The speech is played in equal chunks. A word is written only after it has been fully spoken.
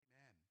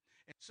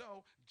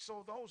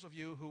So those of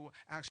you who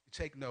actually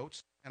take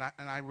notes, and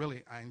I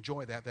really I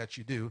enjoy that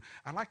you do.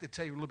 I'd like to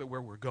tell you a little bit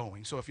where we're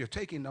going. So if you're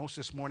taking notes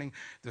this morning,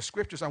 the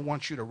scriptures I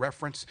want you to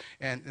reference,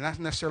 and not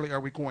necessarily are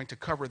we going to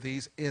cover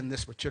these in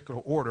this particular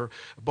order,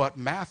 but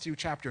Matthew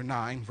chapter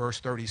 9, verse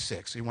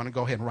 36. So you want to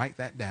go ahead and write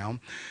that down.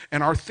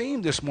 And our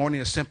theme this morning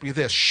is simply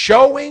this: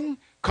 showing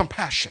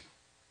compassion.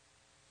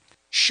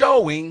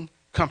 Showing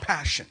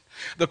compassion.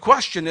 The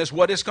question is,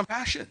 what is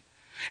compassion?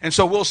 And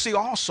so we'll see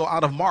also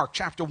out of Mark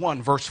chapter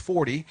 1, verse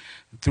 40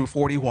 through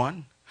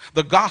 41.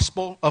 The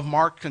Gospel of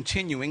Mark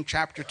continuing,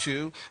 chapter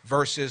 2,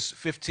 verses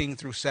 15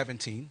 through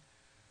 17.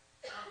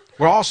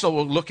 We'll also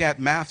look at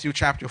Matthew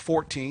chapter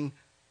 14,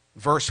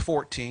 verse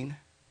 14.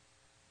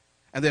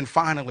 And then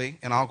finally,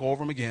 and I'll go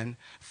over them again,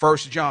 1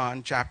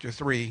 John chapter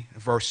 3,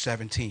 verse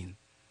 17.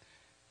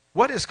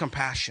 What is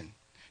compassion?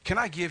 Can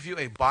I give you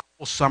a Bible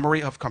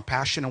summary of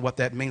compassion and what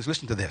that means?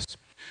 Listen to this.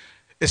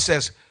 It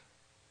says,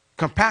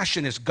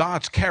 compassion is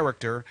God's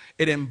character.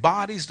 It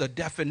embodies the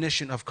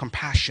definition of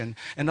compassion.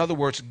 In other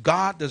words,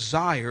 God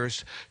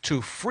desires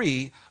to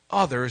free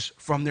others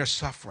from their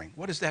suffering.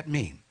 What does that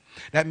mean?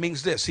 That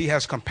means this: He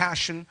has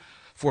compassion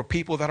for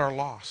people that are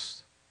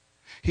lost.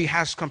 He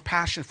has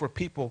compassion for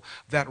people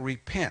that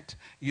repent,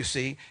 you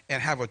see,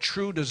 and have a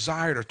true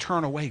desire to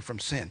turn away from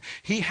sin.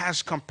 He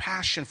has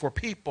compassion for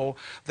people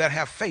that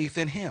have faith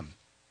in Him.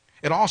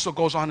 It also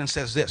goes on and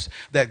says this,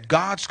 that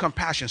God's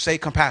compassion, say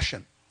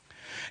compassion.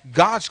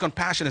 God's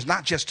compassion is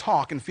not just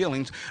talk and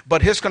feelings,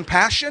 but His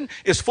compassion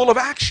is full of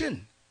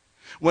action.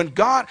 When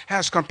God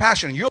has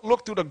compassion, you'll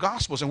look through the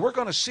Gospels, and we're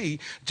going to see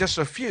just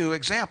a few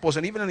examples,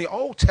 and even in the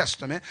Old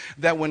Testament,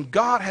 that when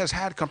God has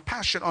had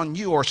compassion on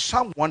you or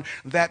someone,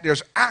 that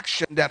there's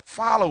action that's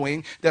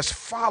following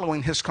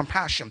His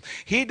compassion.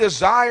 He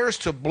desires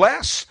to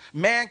bless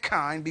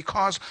mankind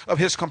because of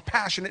His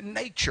compassionate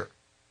nature.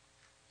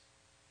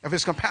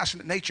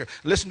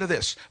 Listen to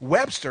this.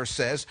 Webster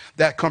says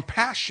that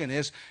compassion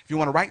is, if you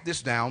want to write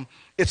this down,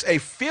 it's a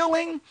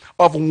feeling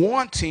of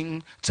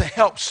wanting to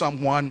help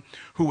someone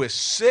who is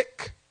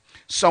sick,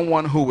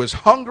 someone who is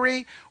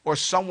hungry, or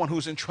someone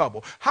who's in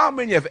trouble. How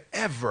many have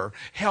ever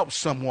helped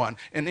someone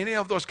in any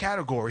of those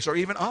categories, or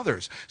even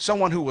others?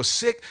 Someone who was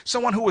sick,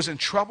 someone who was in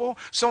trouble,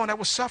 someone that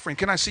was suffering.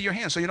 Can I see your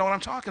hand so you know what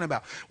I'm talking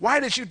about? Why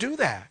did you do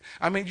that?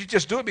 I mean, you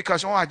just do it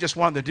because, I just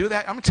wanted to do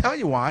that? I'm going to tell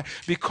you why.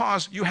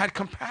 Because you had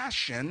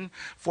compassion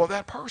for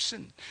that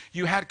person.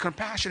 You had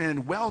compassion, and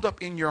it welled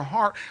up in your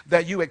heart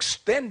that you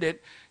extended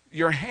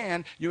your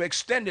hand, you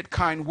extended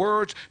kind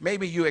words,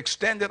 maybe you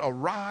extended a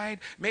ride,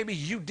 maybe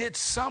you did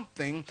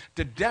something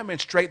to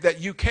demonstrate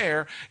that you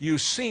care. You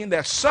seen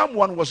that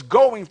someone was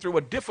going through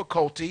a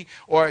difficulty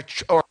or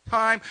a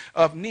time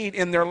of need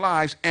in their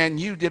lives, and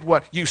you did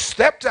what? You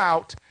stepped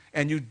out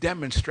and you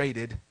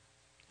demonstrated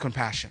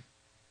compassion.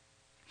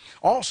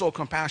 Also,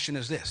 compassion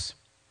is this,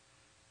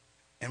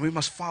 and we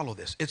must follow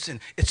this. It's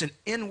an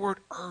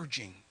inward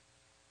urging.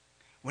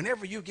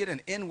 Whenever you get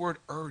an inward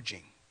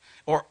urging,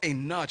 or a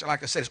nudge,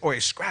 like I said, or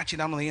a scratching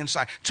down on the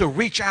inside, to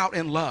reach out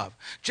in love,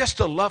 just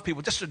to love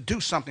people, just to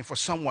do something for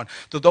someone,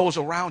 to those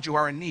around you who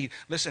are in need.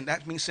 Listen,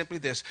 that means simply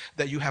this,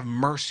 that you have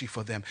mercy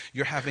for them,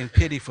 you're having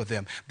pity for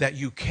them, that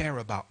you care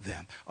about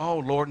them. Oh,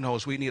 Lord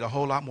knows we need a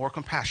whole lot more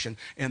compassion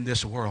in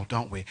this world,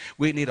 don't we?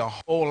 We need a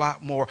whole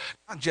lot more,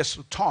 not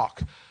just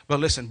talk, but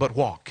listen, but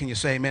walk. Can you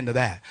say amen to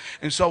that?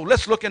 And so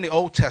let's look in the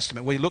Old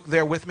Testament. Will you look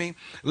there with me?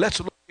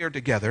 Let's look here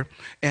together,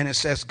 and it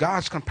says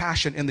God's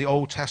compassion in the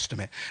Old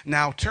Testament.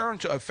 Now turn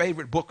to a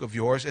favorite book of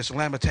yours. It's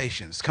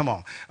Lamentations. Come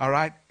on, all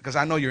right? Because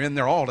I know you're in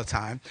there all the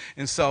time.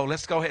 And so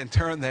let's go ahead and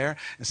turn there.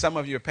 And some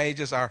of your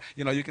pages are,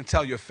 you can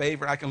tell your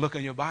favorite. I can look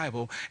in your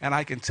Bible and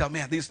I can tell,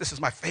 man, this is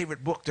my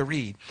favorite book to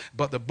read.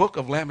 But the book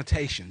of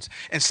Lamentations.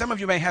 And some of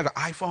you may have an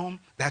iPhone.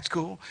 That's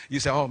cool. You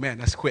say, oh man,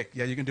 that's quick.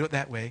 Yeah, you can do it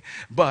that way.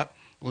 But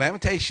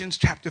Lamentations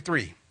chapter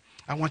 3.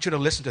 I want you to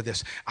listen to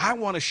this. I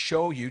want to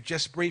show you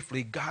just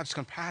briefly God's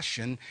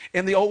compassion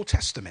in the Old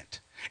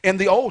Testament. In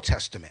the Old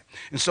Testament.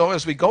 And so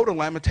as we go to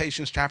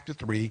Lamentations chapter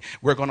 3,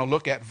 we're going to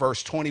look at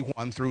verse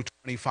 21 through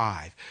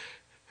 25.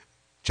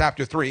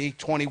 Chapter 3,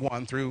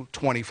 21 through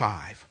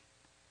 25.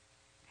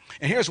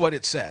 And here's what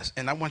it says.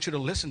 And I want you to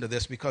listen to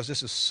this because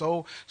this is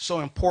so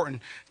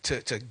important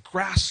to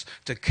grasp,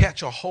 to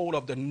catch a hold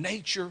of the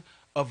nature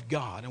of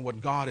God and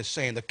what God is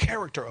saying, the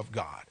character of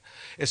God.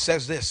 It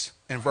says this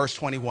in verse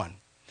 21.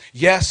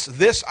 Yes,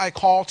 this I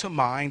call to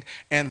mind,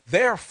 and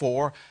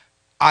therefore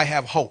I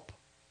have hope.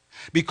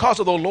 Because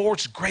of the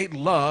Lord's great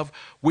love,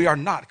 we are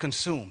not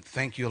consumed.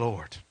 Thank you,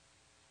 Lord.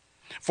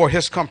 For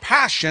His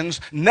compassions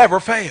never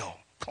fail.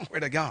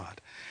 Glory to God.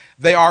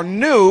 They are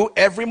new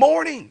every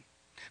morning.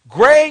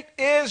 Great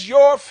is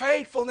your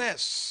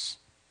faithfulness.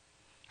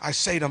 I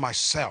say to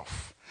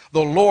myself,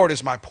 the Lord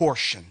is my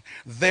portion.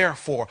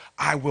 Therefore,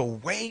 I will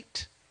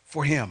wait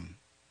for Him.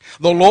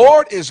 The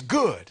Lord is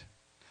good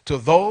to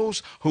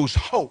those whose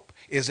hope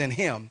is in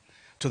Him,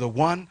 to the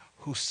one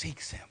who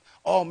seeks Him.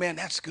 Oh man,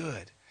 that's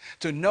good.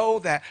 To know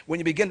that when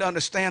you begin to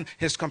understand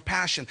His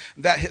compassion,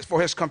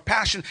 for His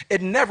compassion,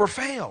 it never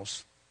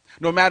fails.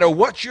 No matter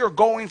what you're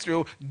going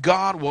through,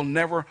 God will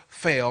never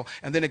fail.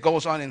 And then it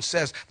goes on and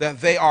says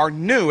that they are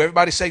new.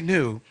 Everybody say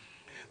new.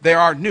 They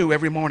are new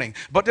every morning.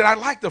 But then I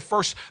like the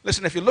first,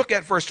 listen, if you look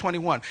at verse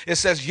 21, it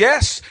says,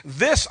 yes,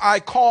 this I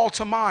call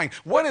to mind.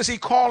 What is he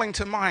calling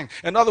to mind?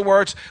 In other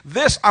words,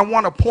 this I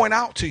want to point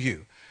out to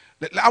you.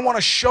 I want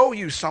to show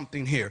you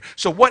something here.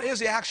 So what is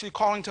he actually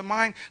calling to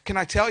mind? Can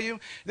I tell you?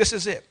 This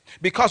is it.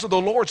 Because of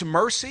the Lord's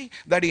mercy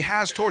that he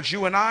has towards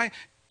you and I,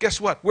 guess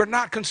what? We're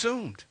not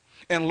consumed.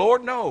 And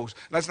Lord knows,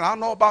 listen, I don't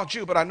know about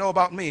you, but I know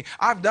about me.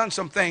 I've done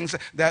some things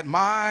that,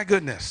 my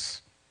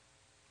goodness,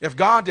 if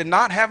God did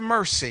not have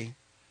mercy,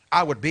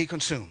 I would be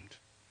consumed.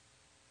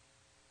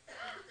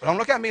 But don't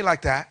look at me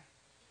like that.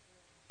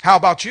 How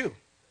about you?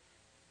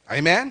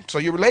 Amen? So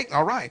you relate?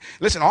 All right.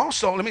 Listen,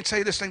 also, let me tell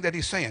you this thing that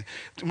he's saying.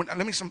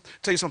 Let me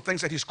tell you some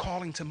things that he's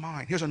calling to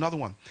mind. Here's another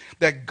one.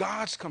 That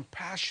God's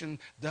compassion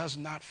does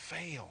not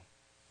fail.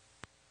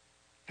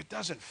 It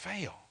doesn't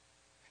fail.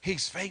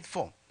 He's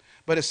faithful.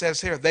 But it says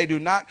here, they do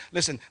not,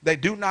 listen, they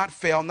do not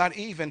fail, not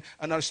even,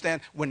 and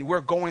understand, when we're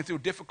going through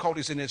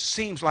difficulties and it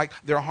seems like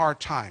they're hard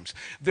times.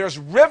 There's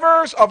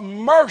rivers of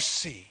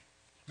mercy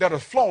that are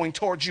flowing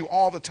towards you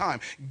all the time.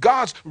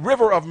 God's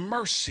river of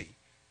mercy.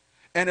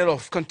 And it'll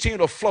continue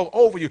to flow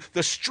over you.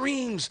 The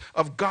streams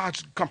of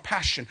God's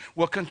compassion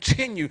will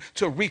continue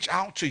to reach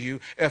out to you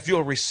if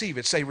you'll receive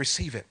it. Say,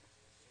 receive it.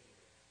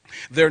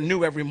 They're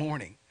new every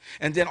morning.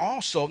 And then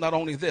also, not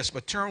only this,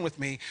 but turn with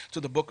me to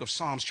the book of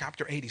Psalms,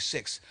 chapter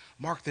 86.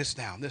 Mark this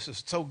down. This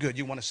is so good.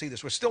 You want to see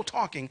this. We're still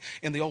talking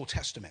in the Old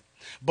Testament.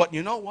 But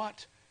you know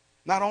what?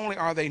 Not only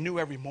are they new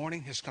every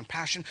morning, his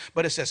compassion,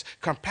 but it says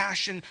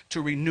compassion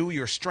to renew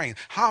your strength.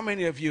 How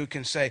many of you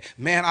can say,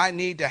 man, I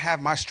need to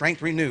have my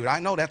strength renewed? I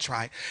know that's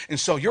right. And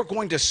so you're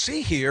going to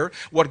see here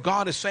what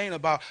God is saying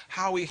about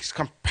how he's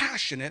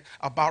compassionate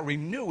about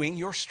renewing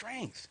your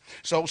strength.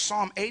 So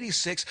Psalm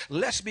 86,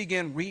 let's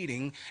begin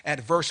reading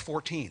at verse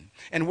 14.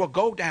 And we'll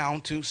go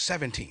down to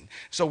 17.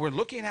 So we're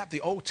looking at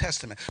the Old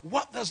Testament.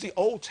 What does the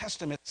Old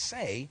Testament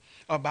say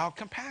about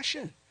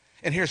compassion?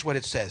 And here's what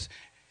it says.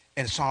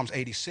 In Psalms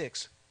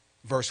 86,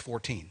 verse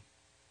 14.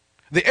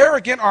 The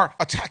arrogant are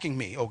attacking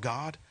me, O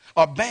God.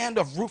 A band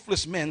of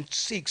ruthless men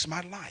seeks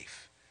my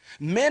life.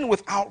 Men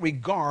without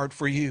regard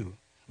for you.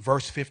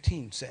 Verse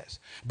 15 says,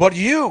 but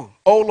you,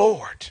 O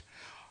Lord,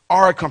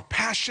 are a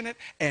compassionate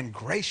and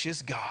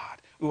gracious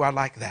God. Ooh, I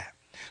like that.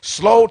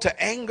 Slow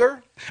to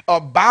anger,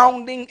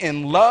 abounding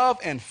in love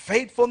and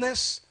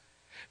faithfulness.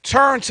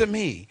 Turn to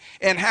me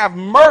and have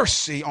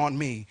mercy on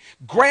me.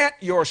 Grant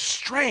your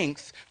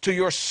strength to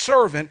your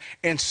servant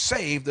and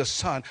save the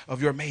son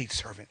of your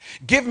maidservant.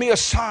 Give me a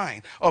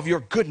sign of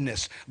your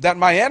goodness that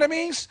my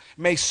enemies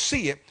may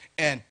see it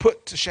and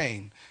put to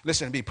shame.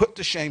 Listen, be put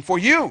to shame. For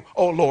you,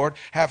 O Lord,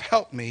 have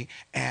helped me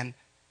and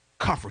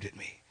comforted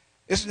me.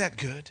 Isn't that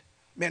good?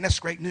 Man, that's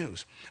great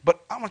news.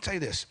 But I'm going to tell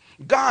you this.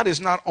 God is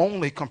not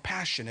only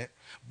compassionate,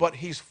 but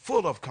he's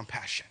full of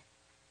compassion.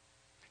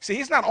 See,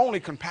 he's not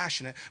only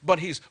compassionate, but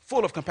he's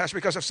full of compassion.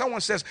 Because if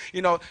someone says,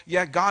 you know,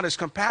 yeah, God is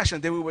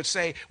compassionate, then we would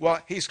say, well,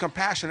 he's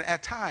compassionate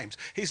at times.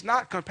 He's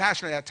not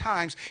compassionate at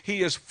times.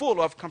 He is full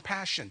of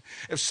compassion.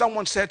 If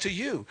someone said to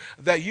you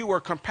that you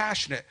were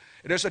compassionate,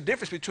 there's a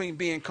difference between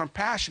being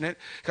compassionate,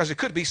 because it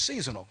could be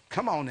seasonal.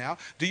 Come on now.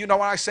 Do you know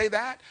why I say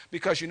that?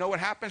 Because you know what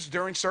happens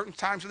during certain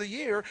times of the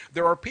year?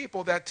 There are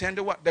people that tend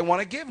to what? They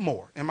want to give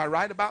more. Am I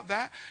right about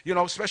that? You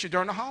know, especially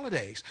during the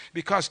holidays.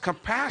 Because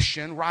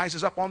compassion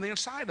rises up on the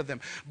inside of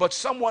them. But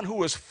someone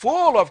who is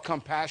full of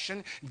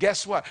compassion,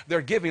 guess what?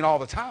 They're giving all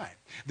the time.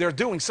 They're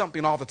doing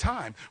something all the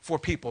time for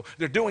people.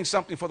 They're doing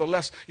something for the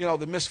less, you know,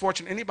 the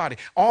misfortune, anybody.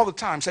 All the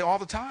time. Say all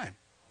the time.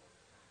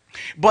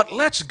 But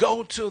let's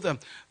go to the...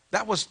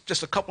 That was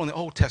just a couple in the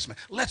Old Testament.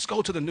 Let's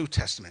go to the New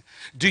Testament.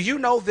 Do you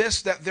know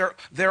this, that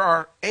there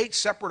are 8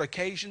 separate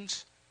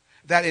occasions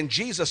that in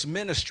Jesus'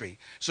 ministry,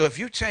 so if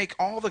you take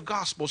all the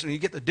Gospels and you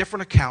get the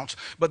different accounts,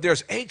 but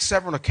there's 8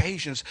 separate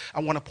occasions I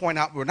want to point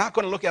out. We're not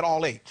going to look at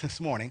all 8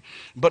 this morning,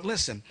 but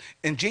listen,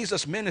 in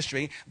Jesus'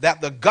 ministry, that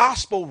the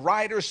Gospel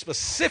writers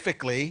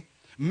specifically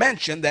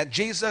mentioned that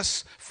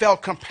Jesus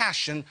felt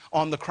compassion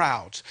on the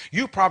crowds.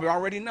 You probably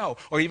already know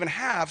or even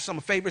have some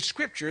favorite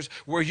scriptures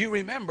where you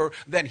remember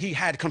that he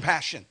had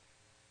compassion.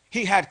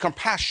 He had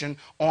compassion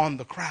on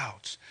the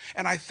crowds.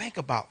 And I think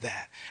about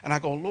that and I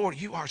go, Lord,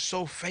 you are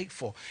so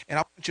faithful. And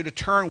I want you to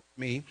turn with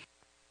me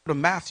to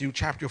Matthew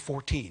chapter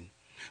 14.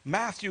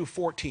 Matthew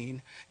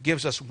 14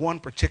 gives us one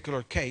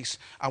particular case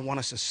I want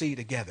us to see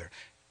together,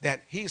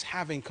 that he's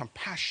having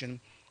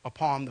compassion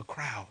upon the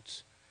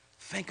crowds.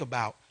 Think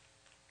about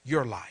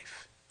your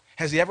life.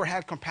 Has he ever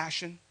had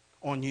compassion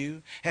on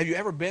you? Have you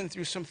ever been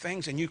through some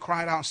things and you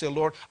cried out and said,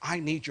 Lord, I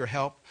need your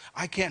help.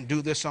 I can't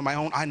do this on my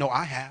own. I know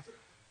I have.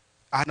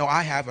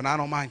 And I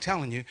don't mind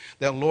telling you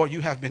that, Lord, you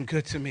have been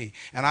good to me.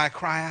 And I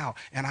cry out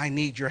and I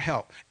need your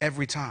help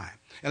every time.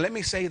 And let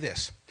me say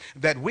this,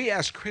 that we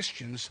as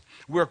Christians,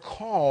 we're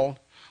called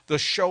to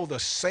show the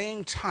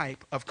same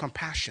type of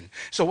compassion.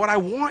 So what I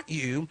want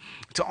you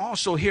to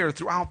also hear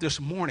throughout this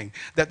morning,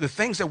 that the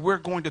things that we're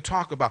going to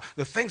talk about,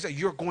 the things that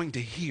you're going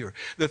to hear,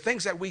 the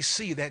things that we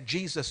see that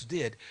Jesus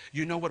did,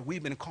 you know what?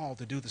 We've been called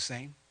to do the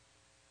same.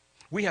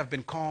 We have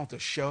been called to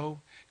show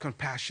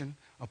compassion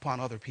upon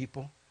other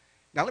people.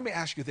 Now let me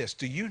ask you this.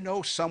 Do you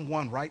know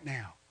someone right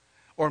now?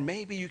 Or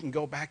maybe you can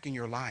go back in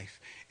your life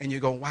and you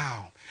go,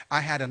 wow, I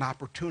had an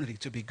opportunity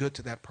to be good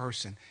to that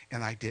person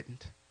and I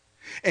didn't.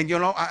 And, you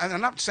know, I'm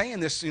not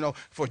saying this, you know,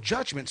 for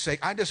judgment's sake.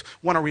 I just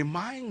want to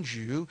remind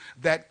you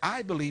that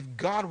I believe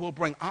God will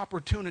bring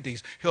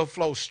opportunities. He'll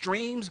flow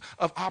streams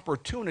of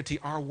opportunity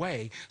our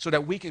way so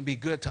that we can be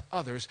good to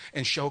others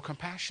and show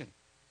compassion.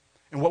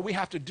 And what we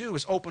have to do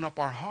is open up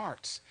our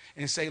hearts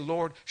and say,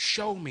 Lord,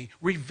 show me,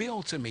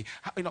 reveal to me,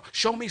 you know,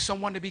 show me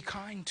someone to be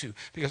kind to.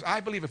 Because I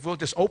believe if we'll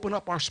just open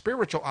up our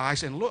spiritual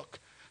eyes and look,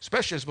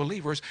 especially as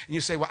believers, and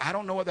you say, well, I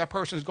don't know what that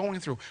person is going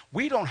through.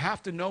 We don't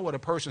have to know what a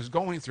person is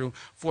going through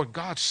for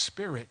God's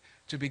Spirit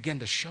to begin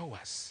to show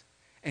us.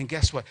 And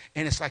guess what?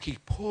 And it's like he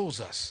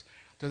pulls us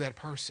to that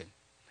person.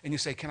 And you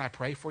say, can I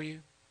pray for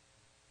you?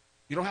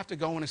 You don't have to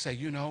go in and say,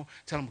 you know,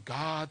 tell them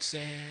God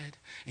said,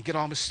 and get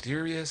all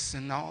mysterious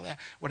and all that.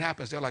 What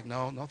happens? They're like,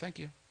 no, thank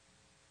you.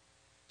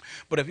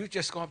 But if you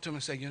just go up to them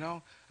and say, you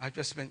know, I've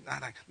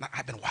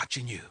been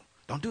watching you.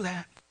 Don't do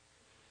that.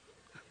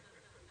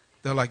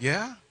 They're like,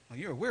 yeah? Well,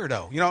 you're a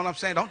weirdo. You know what I'm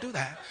saying? Don't do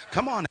that.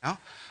 Come on now,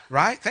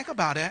 right? Think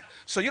about it.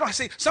 So, you know, I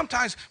see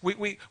sometimes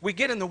we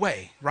get in the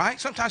way,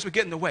 right? Sometimes we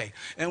get in the way.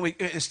 And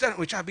instead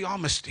we try to be all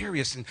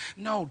mysterious. And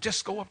no,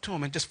 just go up to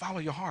them and just follow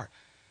your heart.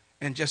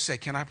 And just say,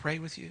 can I pray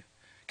with you?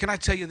 Can I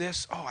tell you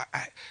this? Oh,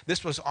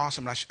 this was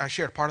awesome. I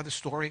shared part of the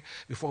story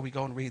before we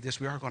go and read this.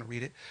 We are going to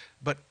read it.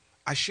 But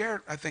I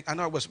shared, I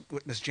know it was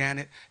with Miss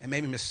Janet and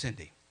maybe Miss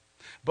Cindy.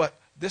 But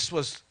this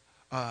was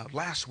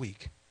last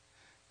week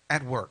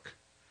at work.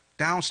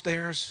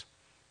 Downstairs,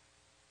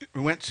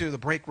 we went to the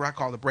break room. I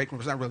call it the break room.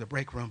 It's not really the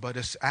break room, but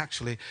it's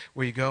actually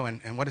where you go.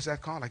 And what is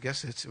that called? I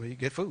guess it's where you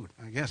get food.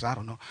 I guess. I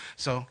don't know.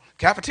 So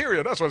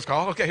cafeteria, that's what it's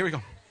called. Okay, here we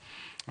go.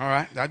 All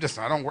right, I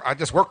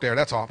just work there,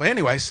 that's all. But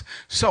anyways,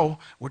 so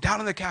we're down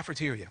in the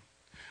cafeteria.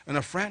 And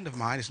a friend of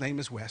mine, his name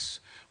is Wes,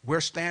 we're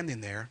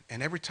standing there,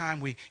 and every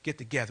time we get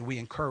together, we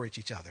encourage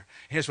each other.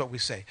 Here's what we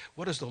say.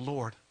 What is the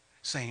Lord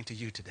saying to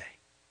you today?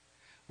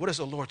 What is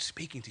the Lord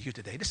speaking to you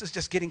today? This is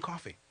just getting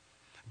coffee.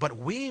 But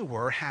we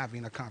were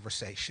having a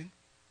conversation,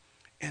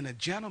 and a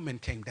gentleman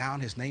came down.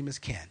 His name is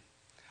Ken.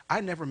 I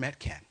never met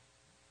Ken.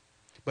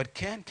 But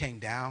Ken came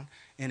down,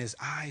 and his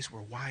eyes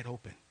were wide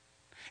open.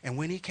 And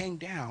when he came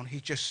down, he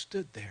just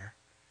stood there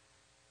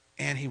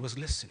and he was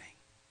listening.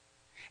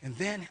 And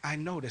then I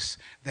noticed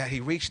that he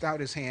reached out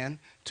his hand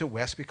to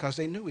Wes because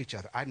they knew each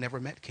other. I'd never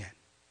met Ken.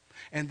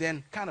 And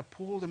then kind of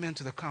pulled him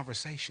into the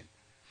conversation.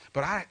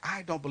 But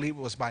I don't believe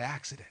it was by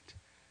accident.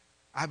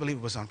 I believe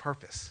it was on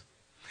purpose.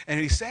 And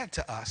he said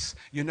to us,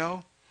 you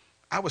know,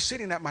 I was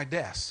sitting at my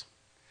desk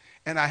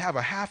and I have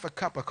a half a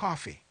cup of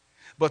coffee,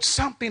 but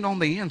something on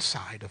the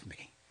inside of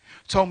me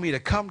told me to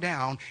come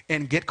down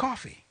and get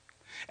coffee.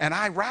 And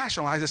I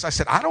rationalized this. I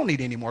said, I don't need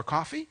any more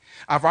coffee.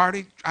 I've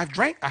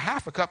drank a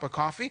half a cup of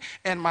coffee,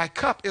 and my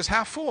cup is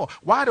half full.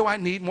 Why do I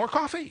need more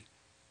coffee?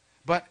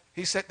 But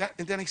he said that,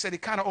 and then he said he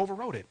kind of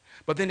overrode it.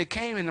 But then it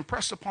came and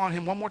impressed upon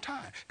him one more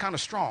time, kind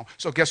of strong.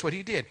 So guess what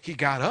he did? He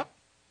got up,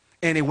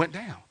 and he went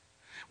down.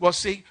 Well,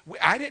 see,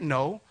 I didn't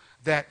know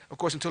that, of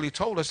course, until he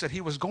told us that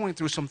he was going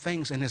through some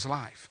things in his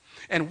life.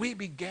 And we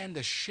began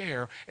to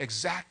share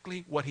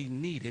exactly what he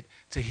needed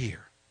to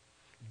hear.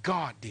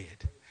 God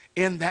did.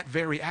 In that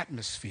very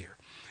atmosphere.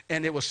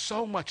 And it was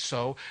so much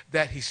so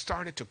that he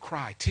started to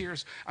cry.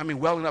 Tears,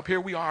 welling up. Here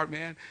we are,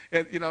 man,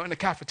 and, you know, in the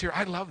cafeteria.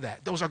 I love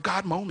that. Those are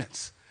God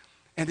moments.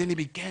 And then he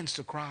begins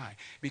to cry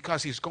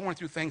because he's going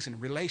through things in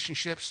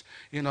relationships,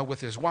 you know, with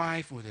his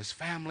wife, with his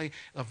family,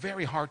 a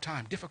very hard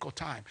time, difficult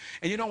time.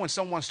 And you know when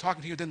someone's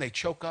talking to you, then they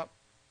choke up,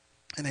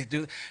 and they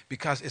do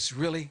because it's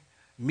really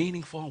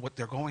meaningful what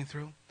they're going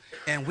through.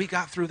 And we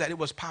got through that. It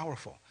was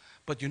powerful.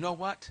 But you know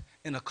what?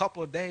 In a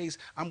couple of days,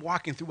 I'm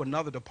walking through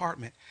another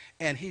department,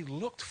 and he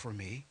looked for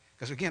me,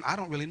 because, again, I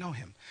don't really know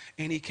him.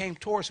 And he came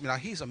towards me. Now,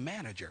 he's a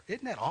manager.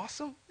 Isn't that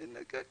awesome? Isn't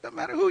that good? No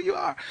matter who you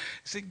are.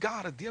 See,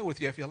 God will deal with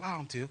you if you allow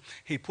him to.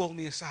 He pulled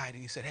me aside,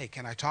 and he said, hey,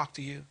 can I talk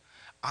to you?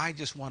 I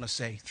just want to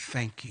say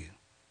thank you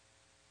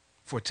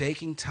for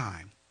taking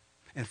time.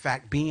 In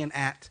fact, being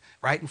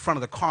right in front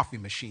of the coffee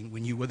machine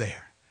when you were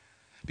there.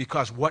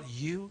 Because what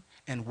you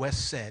and Wes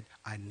said,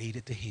 I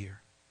needed to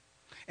hear.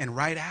 And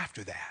right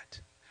after that,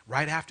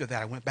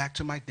 I went back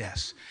to my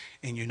desk.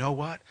 And you know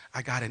what?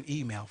 I got an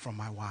email from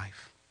my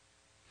wife.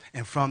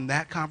 And from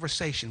that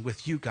conversation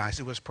with you guys,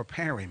 it was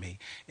preparing me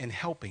and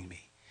helping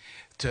me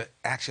to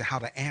actually how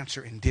to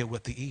answer and deal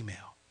with the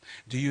email.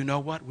 Do you know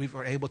what? We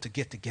were able to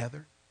get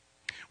together.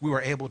 We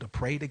were able to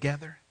pray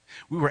together.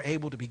 We were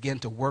able to begin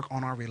to work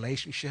on our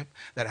relationship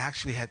that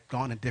actually had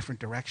gone in different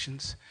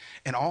directions.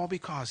 And all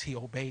because he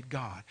obeyed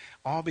God.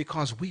 All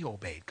because we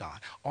obeyed God.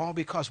 All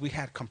because we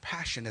had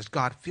compassion as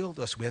God filled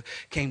us with.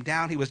 Came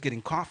down, he was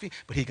getting coffee,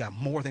 but he got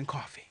more than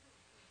coffee.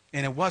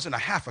 And it wasn't a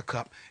half a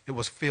cup, it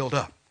was filled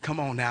up. Come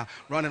on now,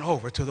 running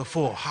over to the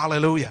full.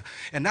 Hallelujah.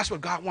 And that's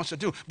what God wants to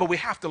do. But we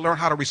have to learn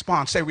how to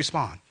respond. Say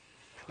respond.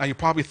 Now, you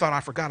probably thought I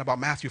forgot about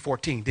Matthew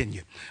 14, didn't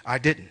you? I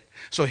didn't.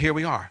 So here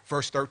we are,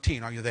 verse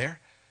 13. Are you there?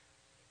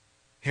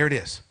 Here it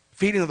is.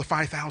 Feeding of the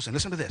 5,000.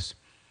 Listen to this.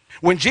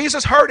 When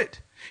Jesus heard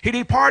it, he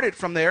departed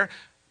from there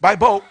by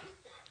boat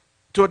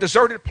to a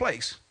deserted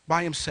place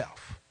by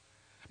himself.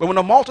 But when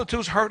the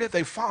multitudes heard it,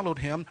 they followed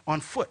him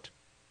on foot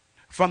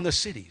from the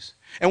cities.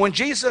 And when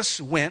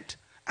Jesus went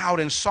out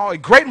and saw a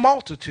great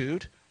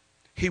multitude,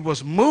 he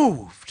was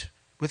moved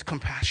with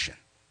compassion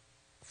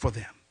for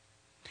them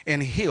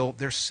and healed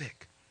their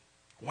sick.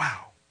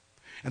 Wow.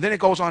 And then it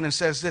goes on and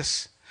says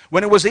this.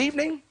 When it was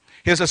evening,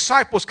 his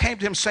disciples came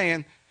to him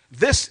saying,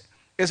 this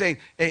is a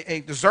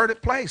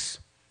deserted place.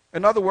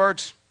 In other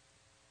words,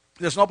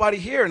 there's nobody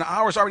here and the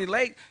hour's already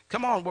late.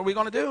 Come on, what are we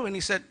going to do? And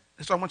he said,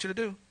 that's what I want you to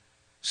do.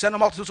 Send the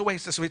multitudes away.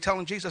 So we're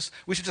telling Jesus,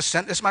 we should just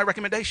send, this is my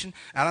recommendation.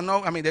 I don't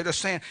know. I mean, they're just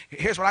saying,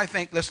 here's what I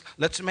think.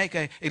 Let's make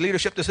a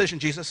leadership decision,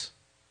 Jesus.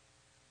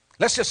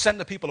 Let's just send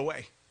the people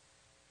away.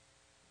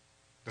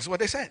 This is what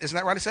they said. Isn't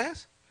that what it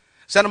says?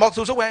 Send the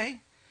multitudes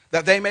away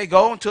that they may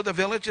go into the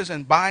villages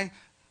and buy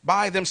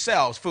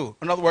themselves food.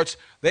 In other words,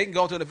 they can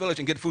go to the village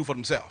and get food for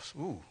themselves.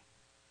 Ooh,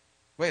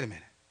 wait a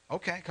minute.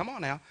 Okay, come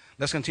on now.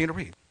 Let's continue to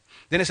read.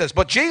 Then it says,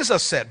 but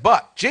Jesus said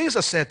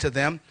to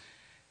them,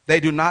 they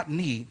do not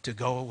need to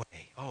go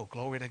away. Oh,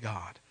 glory to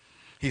God.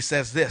 He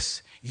says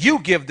this, you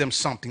give them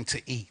something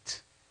to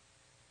eat.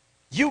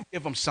 You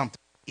give them something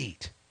to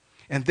eat.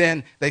 And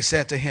then they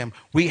said to him,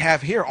 we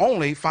have here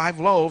only 5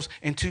 loaves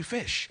and 2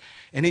 fish.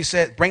 And he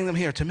said, bring them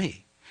here to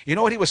me. You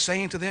know what he was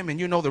saying to them? And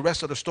you know the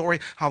rest of the story,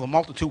 how the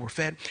multitude were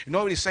fed. You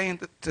know what he's saying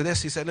to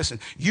this? He said, listen,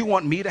 you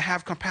want me to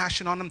have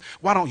compassion on them?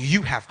 Why don't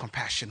you have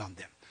compassion on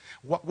them?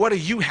 What do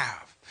you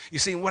have? You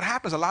see, what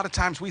happens a lot of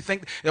times, we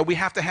think that we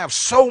have to have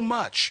so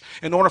much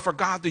in order for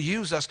God to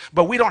use us,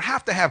 but we don't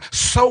have to have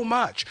so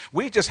much.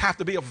 We just have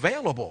to be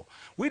available.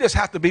 We just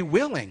have to be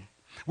willing.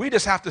 We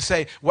just have to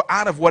say, well,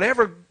 out of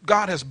whatever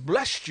God has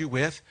blessed you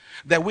with,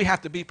 that we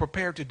have to be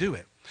prepared to do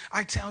it.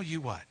 I tell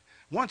you what,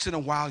 once in a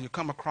while you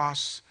come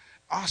across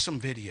awesome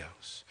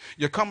videos.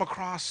 You come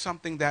across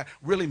something that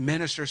really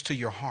ministers to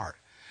your heart.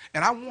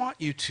 And I want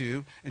you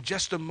to, in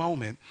just a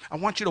moment, I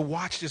want you to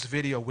watch this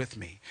video with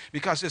me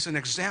because it's an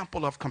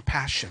example of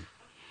compassion.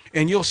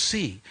 And you'll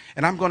see,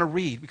 and I'm going to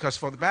read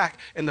because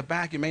in the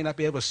back you may not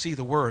be able to see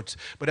the words.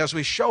 But as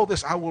we show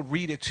this, I will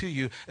read it to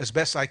you as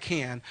best I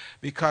can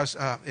because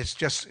it's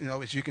just,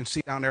 as you can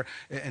see down there,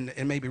 and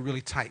it may be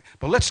really tight.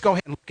 But let's go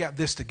ahead and look at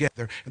this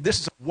together. And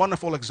this is a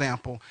wonderful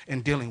example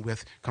in dealing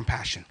with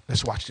compassion.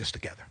 Let's watch this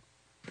together.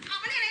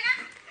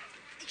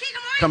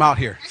 Come out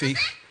here, thief.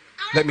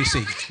 Let me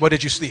see. What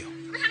did you steal?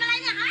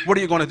 What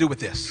are you going to do with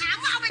this?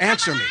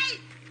 Answer me.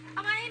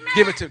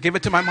 Give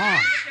it to my mom.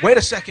 Wait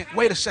a second.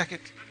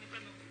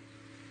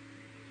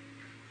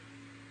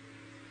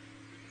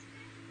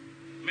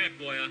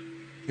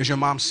 Is your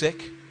mom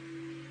sick?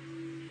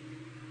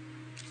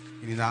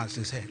 He nods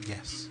his head.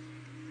 Yes.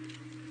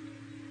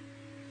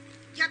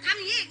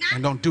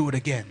 And don't do it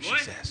again, she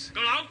says.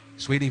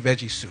 Sweetie,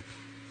 veggie soup.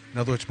 In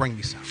other words, bring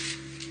me some.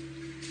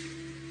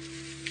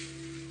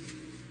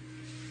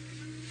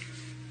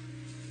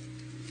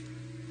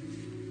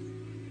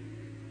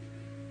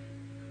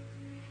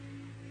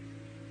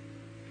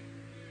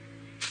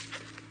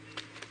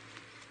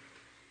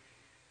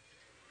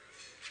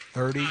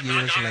 "30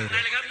 years later."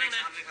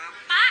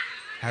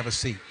 Have a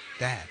seat.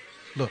 Dad,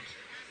 look.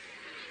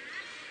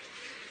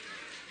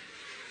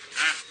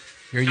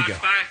 Here you go.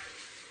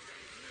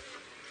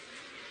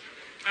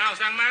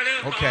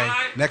 Okay,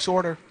 next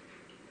order.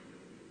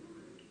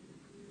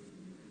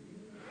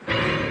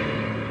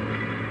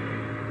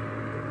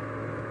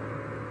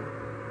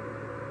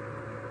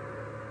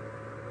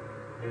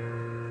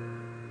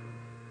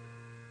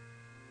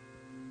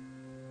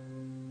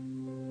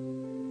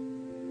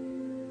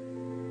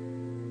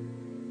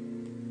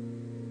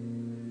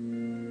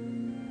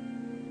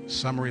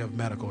 Summary of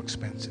medical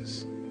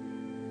expenses.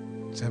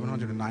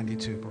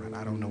 $792 per annum.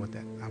 I don't know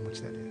how much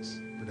that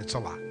is, but it's a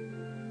lot.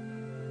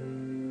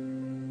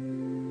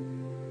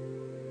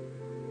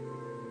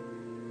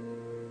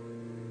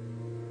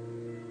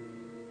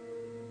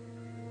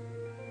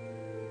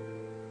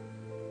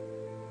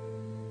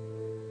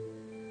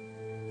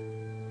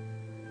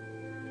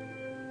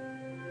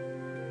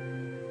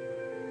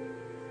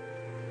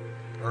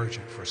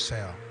 Urgent for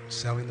sale,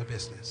 selling the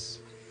business.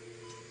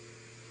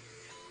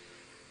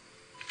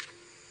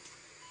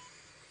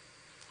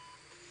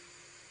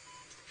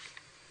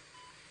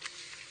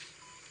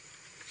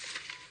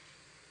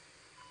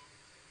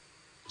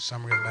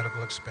 Summary of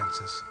medical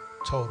expenses,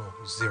 total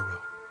 $0.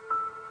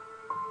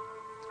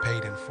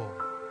 Paid in full.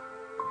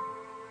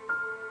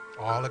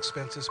 All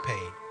expenses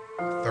paid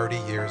 30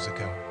 years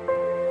ago.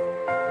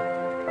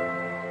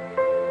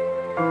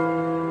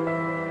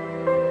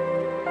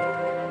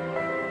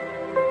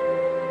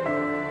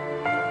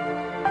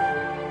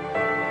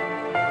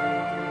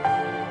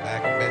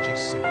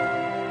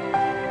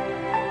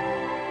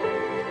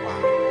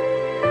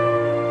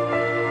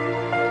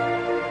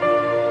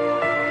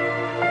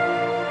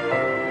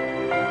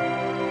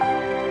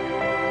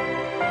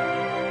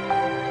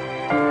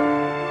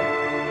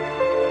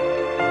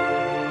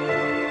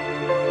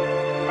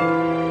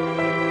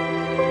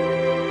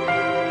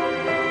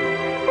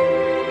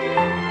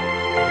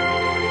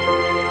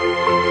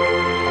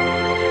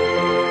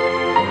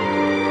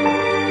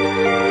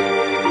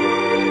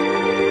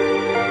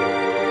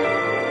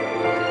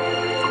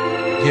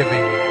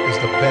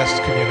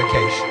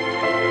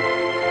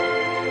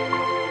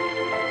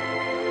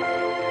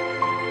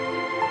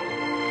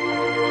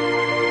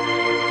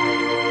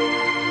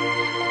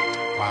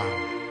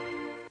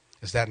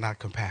 Is that not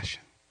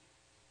compassion?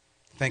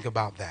 Think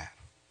about that.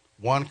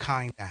 One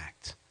kind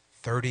act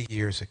 30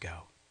 years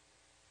ago.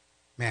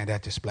 Man,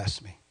 that just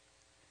blessed me.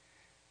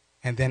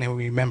 And then he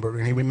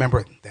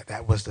remembered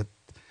that was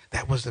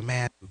the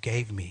man who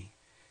gave me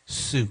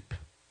soup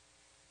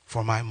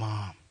for my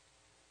mom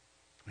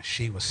when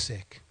she was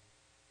sick.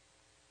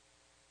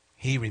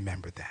 He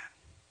remembered that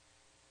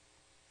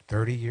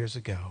 30 years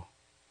ago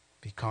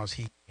because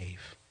he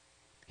gave.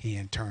 He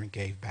in turn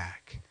gave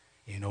back.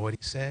 You know what he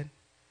said?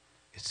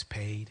 It's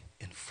paid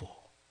in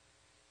full.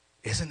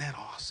 Isn't that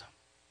awesome?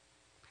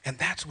 And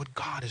that's what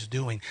God is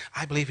doing.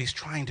 I believe he's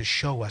trying to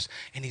show us,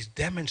 and he's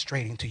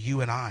demonstrating to you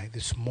and I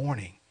this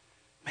morning,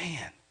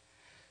 man,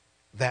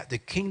 that the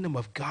kingdom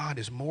of God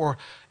is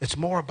it's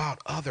more about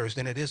others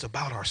than it is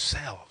about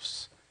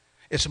ourselves.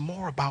 It's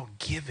more about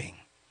giving.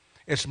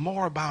 It's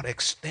more about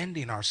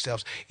extending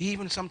ourselves,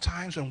 even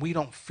sometimes when we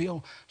don't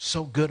feel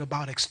so good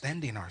about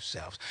extending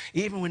ourselves,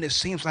 even when it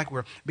seems like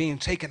we're being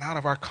taken out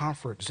of our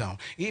comfort zone,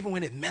 even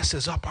when it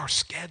messes up our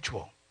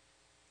schedule.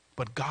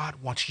 But God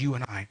wants you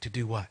and I to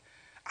do what?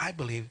 I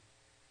believe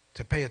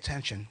to pay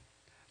attention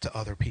to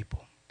other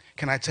people.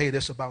 Can I tell you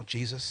this about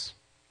Jesus?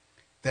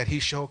 That he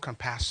showed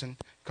compassion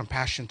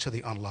to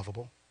the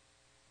unlovable.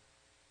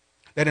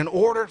 That in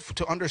order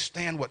to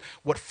understand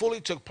what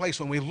fully took place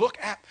when we look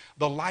at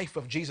the life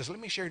of Jesus, let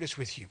me share this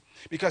with you.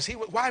 Because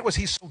why was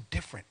he so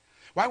different?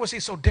 Why was he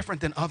so different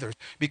than others?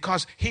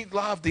 Because he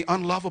loved the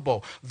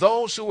unlovable.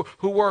 Those who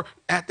were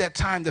at that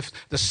time,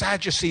 the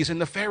Sadducees and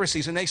the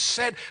Pharisees, and they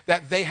said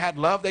that they had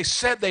love. They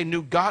said they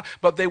knew God,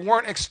 but they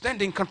weren't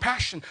extending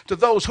compassion to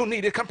those who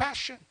needed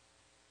compassion.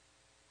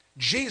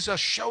 Jesus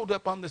showed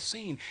up on the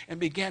scene and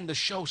began to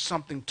show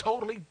something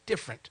totally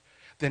different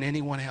than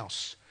anyone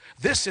else.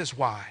 This is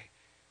why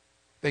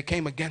they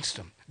came against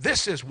him.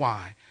 This is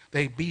why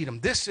they beat him.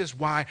 This is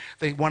why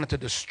they wanted to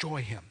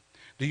destroy him.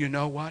 Do you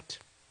know what?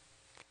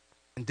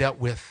 And dealt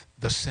with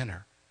the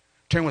sinner.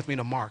 Turn with me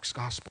to Mark's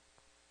gospel.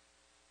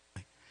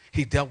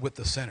 He dealt with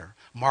the sinner.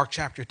 Mark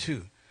chapter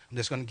 2. I'm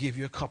just going to give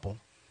you a couple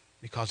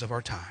because of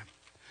our time.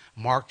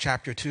 Mark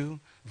chapter 2,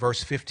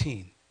 verse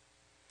 15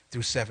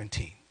 through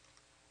 17.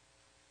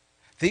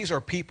 These are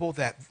people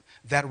that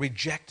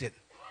rejected.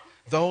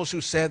 Those who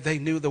said they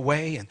knew the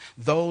way, and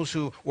those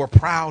who were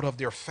proud of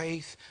their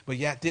faith, but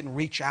yet didn't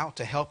reach out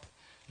to help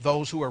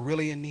those who are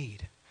really in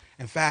need.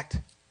 In fact,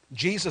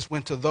 Jesus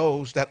went to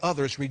those that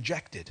others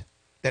rejected,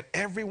 that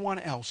everyone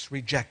else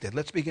rejected.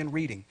 Let's begin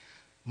reading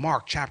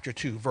Mark chapter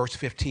 2, verse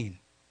 15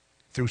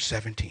 through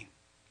 17.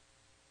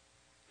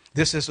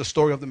 This is the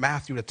story of the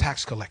Matthew, the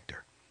tax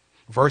collector.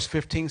 Verse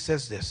 15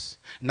 says this: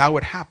 Now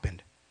it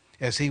happened,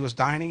 as he was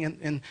dining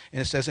and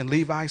it says in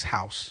Levi's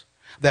house,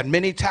 that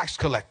many tax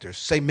collectors,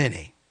 say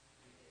many.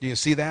 Do you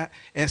see that?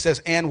 And it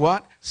says, and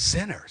what?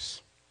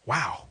 Sinners.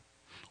 Wow.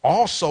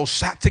 Also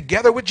sat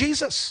together with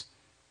Jesus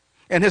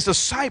and his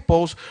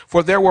disciples,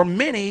 for there were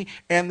many,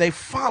 and they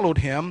followed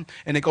him.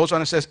 And it goes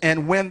on and says,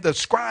 and when the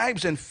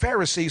scribes and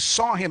Pharisees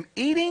saw him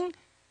eating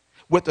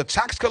with the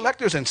tax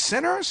collectors and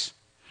sinners,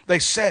 they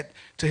said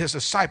to his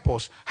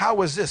disciples,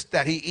 how is this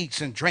that he eats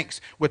and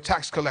drinks with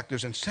tax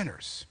collectors and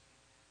sinners?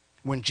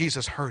 When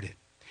Jesus heard it,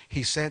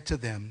 he said to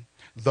them,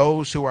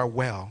 those who are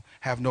well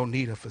have no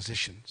need of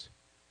physicians,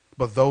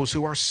 but those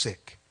who are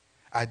sick.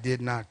 I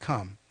did not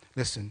come,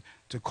 listen,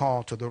 to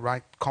call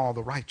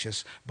the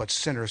righteous, but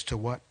sinners to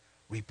what?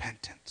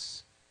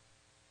 Repentance.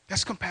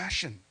 That's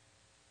compassion.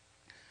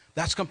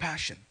 That's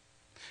compassion.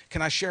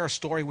 Can I share a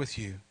story with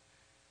you?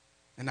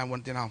 And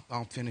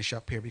I'll finish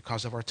up here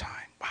because of our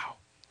time. Wow.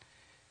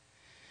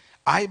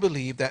 I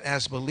believe that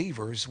as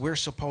believers, we're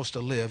supposed to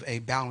live a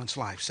balanced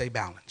life. Say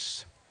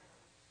balance.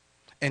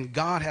 And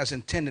God has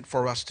intended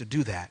for us to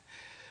do that.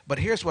 But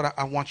here's what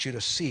I want you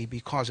to see,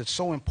 because it's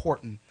so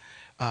important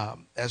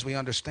as we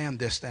understand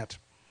this, that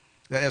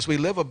as we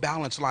live a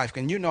balanced life,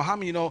 and you know, how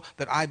many know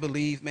that I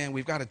believe, man,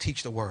 we've got to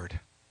teach the word.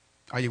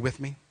 Are you with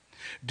me?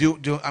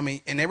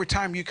 And every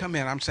time you come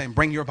in, I'm saying,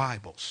 bring your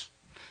Bibles.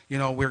 You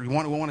know, we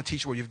want to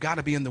teach the word. You've got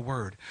to be in the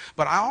word.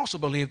 But I also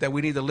believe that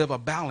we need to live a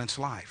balanced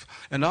life.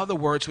 In other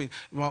words, we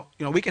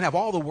can have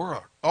all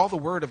the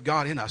word of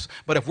God in us,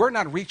 but if we're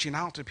not reaching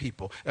out to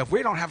people, if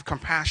we don't have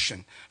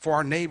compassion for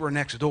our neighbor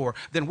next door,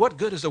 then what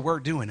good is the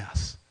word doing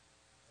us?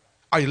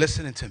 Are you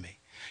listening to me?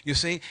 You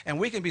see, and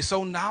we can be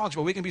so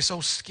knowledgeable, we can be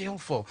so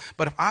skillful,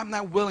 but if I'm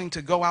not willing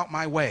to go out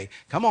my way,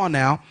 come on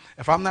now,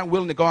 if I'm not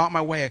willing to go out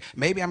my way,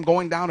 maybe I'm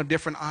going down a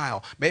different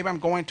aisle, maybe I'm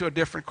going to a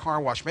different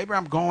car wash, maybe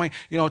I'm going,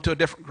 to a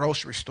different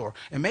grocery store,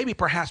 and maybe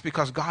perhaps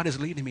because God is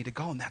leading me to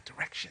go in that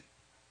direction.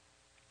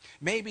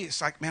 Maybe it's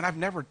like, man, I've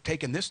never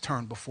taken this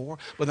turn before,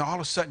 but then all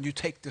of a sudden you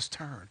take this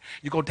turn.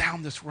 You go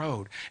down this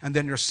road, and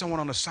then there's someone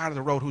on the side of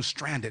the road who's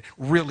stranded,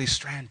 really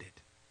stranded,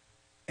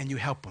 and you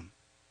help them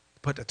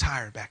put the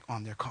tire back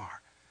on their car.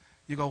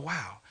 You go,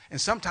 wow. And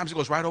sometimes it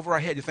goes right over our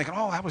head. You're thinking,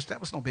 oh, that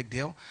was no big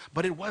deal.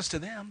 But it was to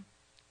them.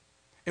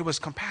 It was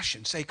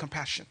compassion. Say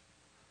compassion.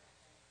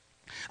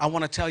 I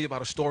want to tell you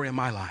about a story in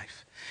my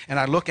life. And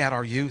I look at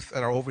our youth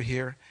that are over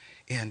here,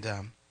 and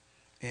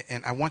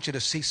And I want you to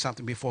see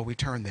something before we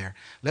turn there.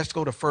 Let's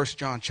go to 1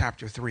 John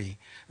chapter 3,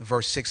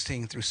 verse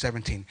 16 through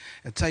 17,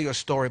 and tell you a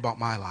story about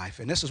my life.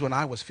 And this is when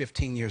I was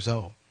 15 years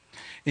old.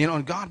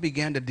 And God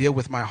began to deal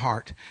with my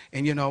heart.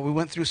 And, we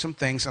went through some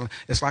things. And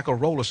it's like a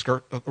roller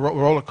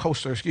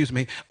coaster,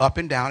 up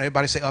and down.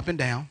 Everybody say up and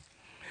down.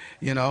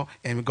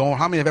 And going,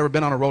 how many have ever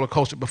been on a roller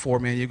coaster before,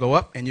 man? You go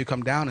up and you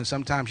come down, and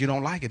sometimes you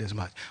don't like it as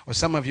much. Or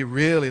some of you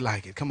really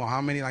like it. Come on,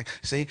 how many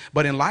see?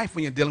 But in life,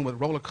 when you're dealing with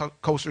roller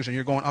coasters and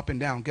you're going up and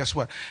down, guess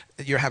what?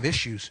 You have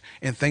issues,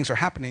 and things are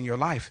happening in your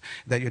life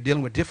that you're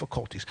dealing with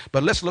difficulties.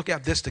 But let's look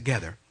at this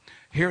together.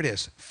 Here it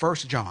is, 1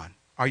 John.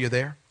 Are you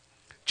there?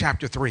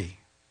 Chapter 3.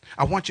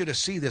 I want you to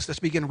see this. Let's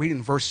begin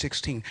reading verse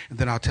 16, and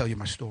then I'll tell you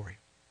my story.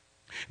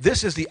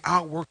 This is the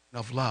outworking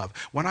of love.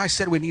 When I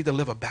said we need to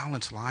live a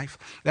balanced life,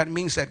 that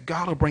means that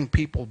God will bring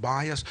people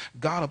by us.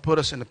 God will put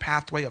us in the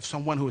pathway of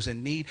someone who is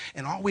in need,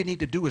 and all we need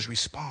to do is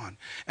respond.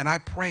 And I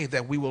pray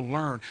that we will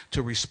learn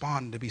to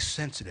respond and to be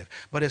sensitive.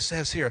 But it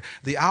says here,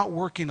 the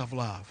outworking of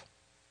love.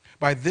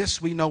 By this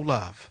we know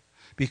love,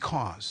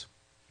 because,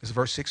 this is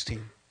verse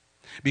 16,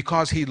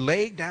 because he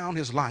laid down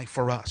his life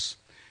for us.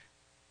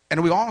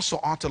 And we also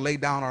ought to lay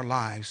down our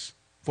lives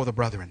for the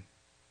brethren.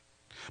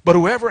 But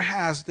whoever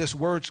has this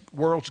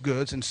world's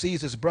goods and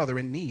sees his brother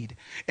in need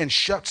and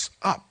shuts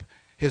up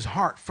his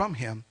heart from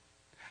him,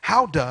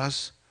 how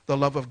does the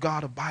love of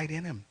God abide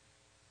in him?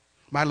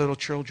 My little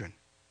children,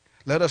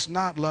 let us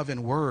not love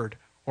in word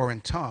or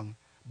in tongue,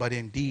 but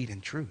in deed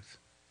and truth.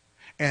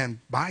 And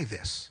by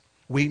this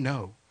we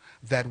know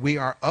that we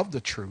are of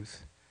the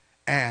truth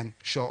and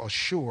shall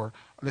assure,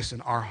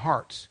 our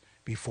hearts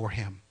before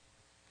him.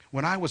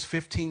 When I was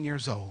 15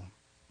 years old,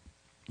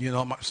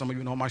 some of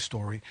you know my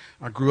story.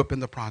 I grew up in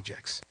the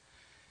projects.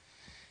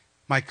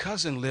 My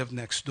cousin lived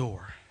next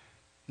door.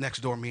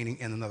 Next door meaning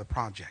in another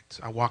project.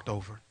 I walked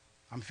over.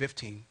 I'm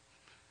 15.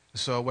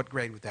 So what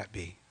grade would that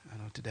be? I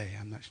don't know today.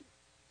 I'm not sure.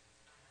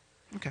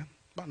 Okay,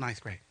 about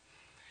ninth grade.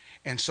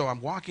 And so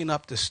I'm walking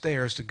up the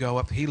stairs to go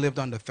up. He lived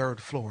on the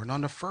third floor. And on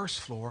the first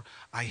floor,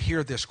 I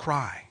hear this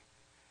cry.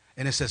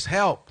 And it says,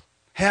 help,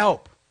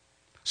 help,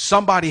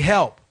 somebody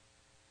help.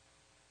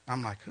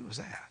 I'm like, who is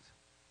that?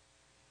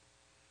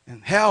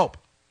 And help.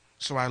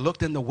 So I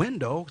looked in the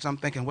window because I'm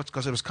thinking,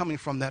 because it was coming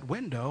from that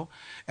window.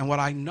 And what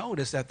I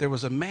noticed that there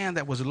was a man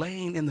that was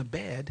laying in the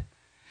bed,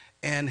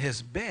 and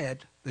his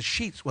bed, the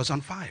sheets was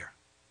on fire.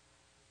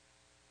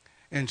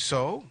 And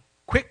so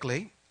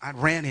quickly I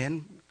ran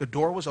in. The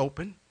door was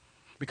open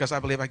because I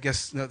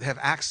guess they have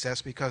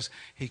access because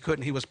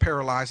he was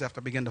paralyzed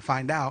after I began to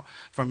find out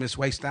from his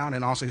waist down,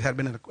 and also he had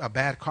been in a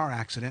bad car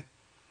accident.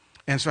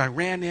 And so I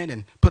ran in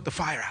and put the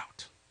fire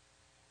out.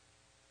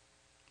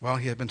 Well,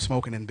 he had been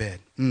smoking in bed.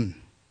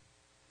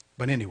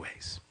 But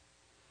anyways,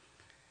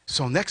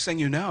 so next thing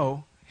you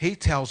know, he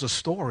tells a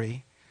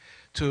story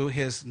to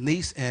his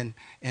niece and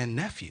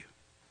nephew.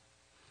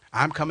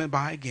 I'm coming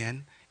by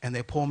again, and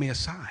they pull me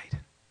aside.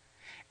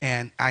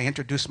 And I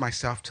introduced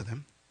myself to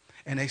them,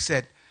 and they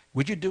said,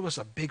 would you do us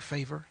a big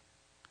favor?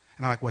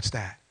 And I'm like, what's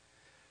that?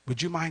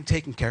 Would you mind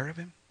taking care of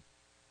him?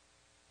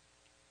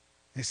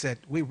 They said,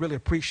 we really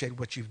appreciate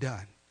what you've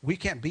done. We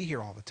can't be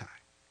here all the time.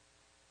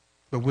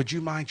 But would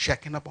you mind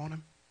checking up on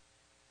him?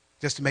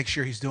 Just to make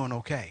sure he's doing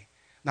okay.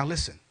 Now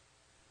listen,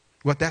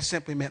 what that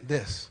simply meant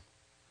this.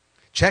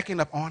 Checking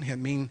up on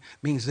him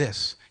means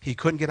this. He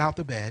couldn't get out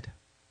the bed.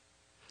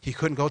 He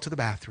couldn't go to the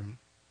bathroom.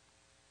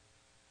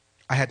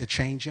 I had to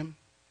change him.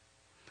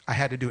 I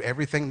had to do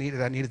everything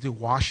I needed to do,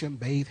 wash him,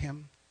 bathe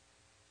him.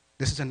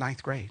 This is in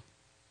ninth grade.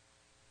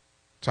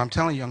 So I'm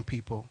telling young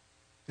people,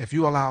 if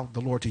you allow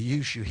the Lord to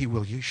use you, he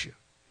will use you.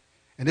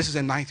 And this is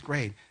in ninth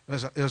grade.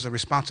 It was a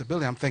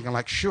responsibility. I'm thinking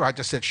like, sure. I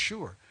just said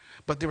sure.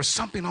 But there was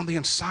something on the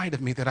inside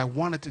of me that I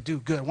wanted to do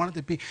good.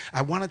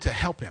 I wanted to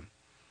help him.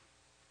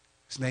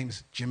 His name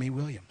is Jimmy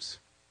Williams.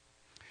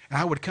 And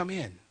I would come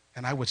in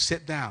and I would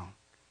sit down.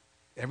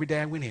 Every day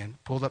I went in,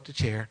 pulled up the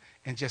chair,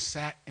 and just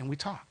sat and we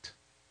talked.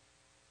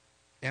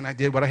 And I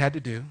did what I had to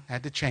do. I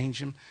had to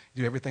change him,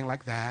 do everything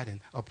like that, and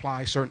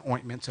apply certain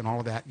ointments and all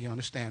of that. You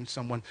understand,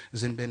 someone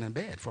has been in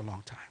bed for a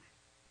long time.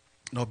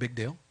 No big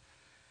deal.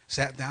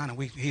 Sat down, and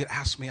he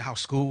asked me how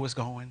school was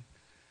going.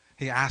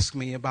 He asked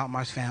me about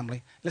my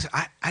family. Listen,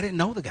 I didn't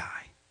know the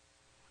guy.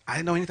 I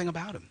didn't know anything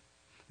about him.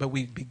 But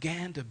we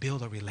began to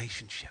build a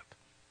relationship.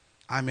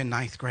 I'm in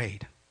ninth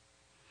grade.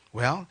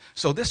 Well,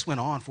 so this went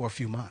on for a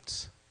few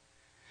months.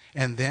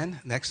 And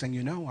then, next thing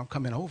you know, I'm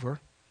coming over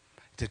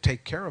to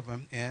take care of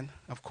him. And,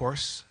 of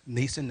course,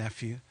 niece and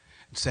nephew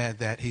said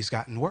that he's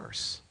gotten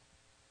worse.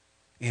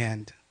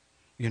 And,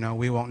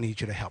 we won't need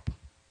you to help.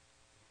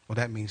 Well,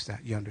 that means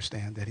that you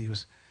understand that he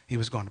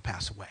was going to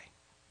pass away.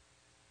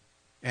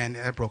 And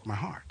that broke my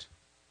heart.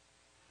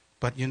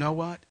 But you know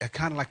what? It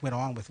kind of like went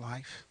on with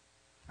life.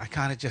 I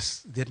kind of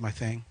just did my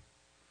thing.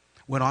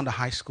 Went on to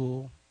high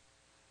school,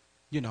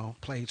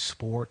 played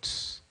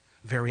sports,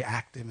 very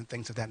active and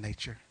things of that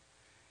nature.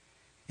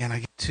 And I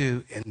get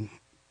to, and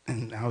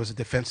I was a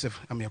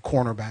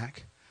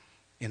cornerback,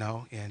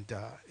 and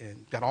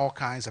got all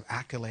kinds of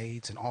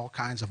accolades and all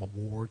kinds of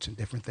awards and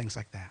different things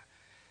like that.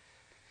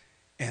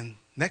 And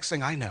next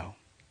thing I know,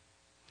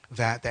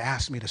 that they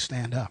asked me to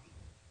stand up.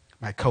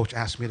 My coach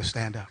asked me to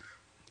stand up,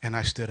 and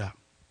I stood up.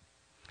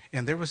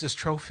 And there was this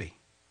trophy,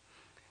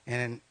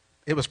 and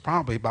it was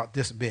probably about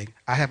this big.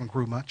 I haven't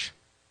grew much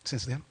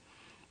since then,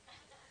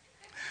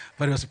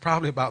 but it was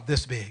probably about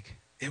this big.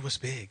 It was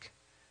big.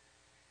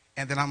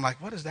 And then I'm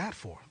like, what is that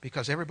for?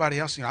 Because everybody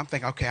else, I'm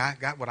thinking, okay, I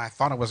got what I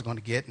thought I was going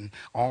to get and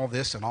all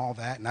this and all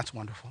that, and that's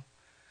wonderful.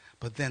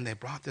 But then they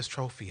brought this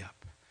trophy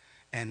up,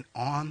 and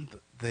on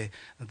the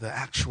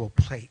actual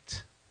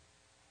plate,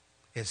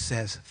 it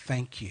says,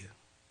 thank you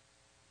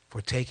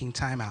for taking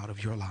time out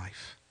of your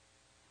life,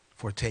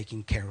 for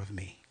taking care of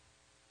me,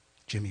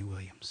 Jimmy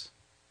Williams.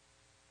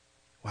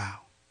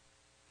 Wow.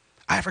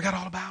 I forgot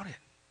all about it.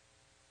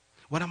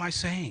 What am I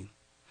saying?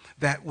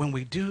 That when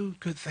we do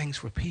good things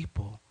for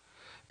people,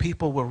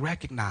 people will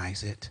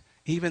recognize it,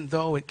 even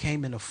though it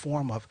came in the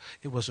form of,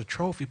 it was a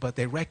trophy, but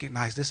they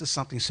recognize this is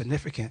something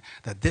significant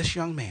that this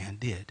young man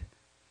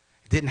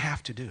didn't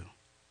have to do,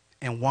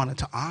 and wanted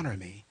to honor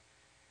me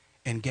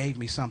and gave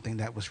me something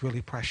that was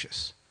really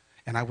precious.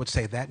 And I would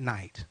say that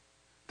night,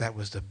 that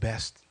was the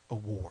best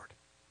award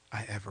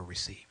I ever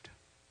received.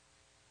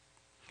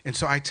 And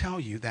so I tell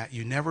you that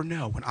you never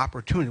know when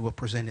opportunity will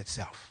present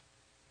itself.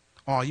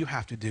 All you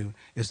have to do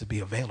is to be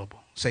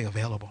available. Say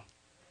available.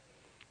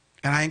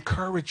 And I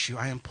encourage you,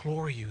 I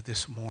implore you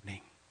this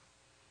morning.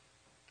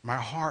 My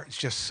heart is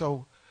just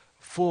so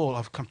full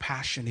of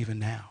compassion even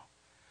now.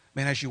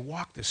 Man, as you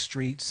walk the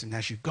streets and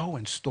as you go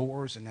in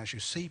stores and as you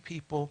see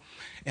people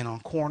and on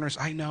corners,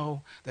 I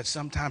know that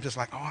sometimes it's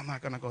like, oh, I'm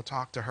not going to go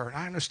talk to her. And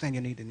I understand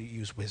you need to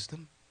use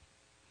wisdom.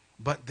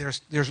 But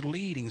there's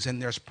leadings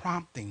and there's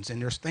promptings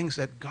and there's things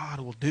that God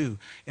will do,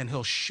 and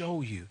he'll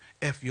show you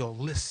if you'll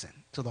listen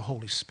to the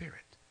Holy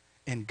Spirit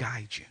and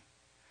guide you.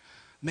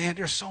 Man,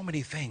 there's so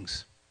many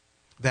things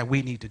that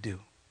we need to do.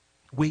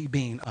 We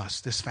being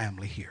us, this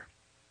family here.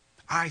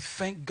 I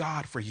thank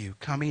God for you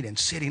coming and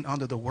sitting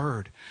under the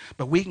word.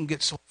 But we can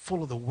get so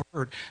full of the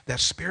word that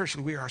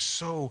spiritually we are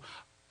so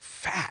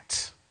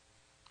fat.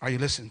 Are you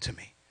listening to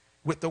me?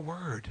 With the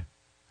word.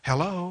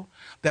 Hello?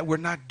 That we're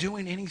not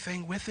doing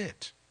anything with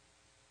it.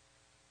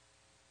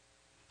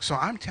 So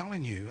I'm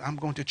telling you, I'm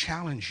going to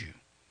challenge you.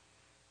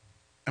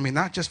 I mean,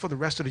 not just for the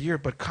rest of the year,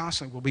 but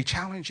constantly we'll be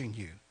challenging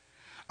you.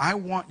 I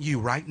want you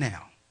right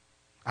now.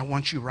 I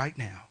want you right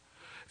now.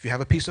 If you have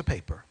a piece of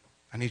paper,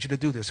 I need you to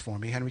do this for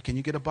me. Henry, can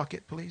you get a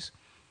bucket, please?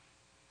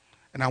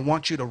 And I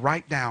want you to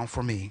write down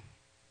for me,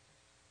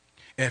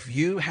 if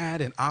you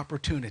had an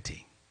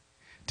opportunity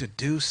to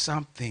do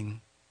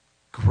something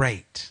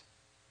great,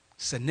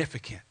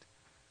 significant,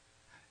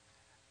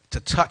 to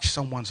touch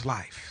someone's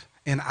life,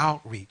 in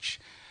outreach,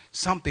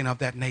 something of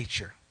that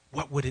nature,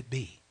 what would it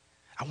be?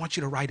 I want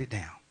you to write it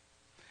down.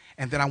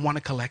 And then I want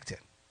to collect it.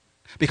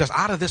 Because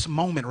out of this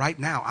moment right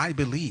now, I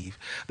believe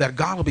that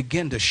God will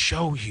begin to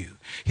show you.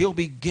 He'll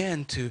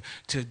begin to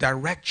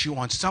direct you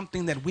on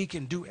something that we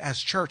can do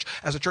as a church,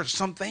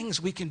 some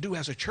things we can do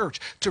as a church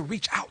to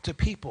reach out to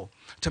people,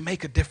 to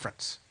make a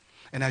difference.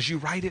 And as you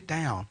write it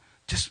down,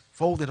 just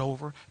fold it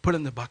over, put it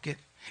in the bucket.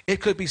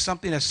 It could be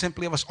something as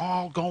simply of us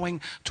all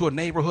going to a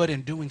neighborhood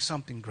and doing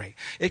something great.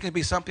 It could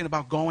be something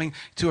about going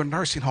to a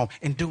nursing home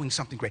and doing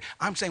something great.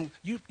 I'm saying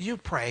you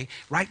pray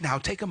right now.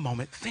 Take a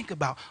moment. Think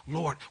about,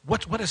 Lord,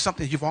 what is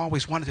something you've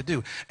always wanted to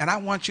do? And I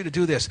want you to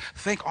do this.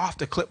 Think off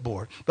the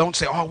clipboard. Don't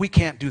say, oh, we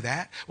can't do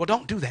that. Well,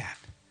 don't do that.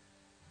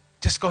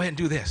 Just go ahead and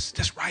do this.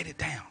 Just write it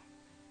down.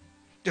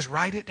 Just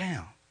write it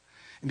down.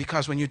 And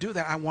because when you do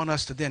that, I want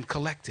us to then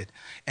collect it.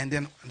 And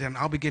then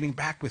I'll be getting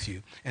back with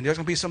you. And there's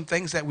going to be some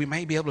things that we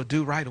may be able to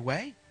do right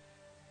away.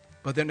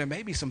 But then there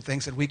may be some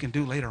things that we can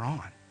do later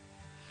on.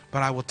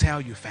 But I will tell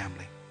you,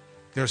 family,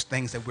 there's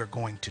things that we're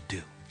going to do.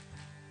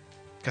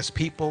 Because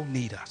people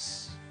need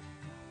us.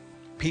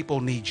 People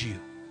need you.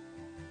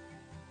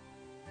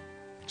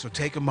 So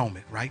take a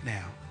moment right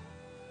now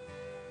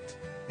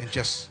and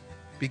just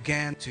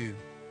begin to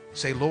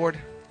say, Lord,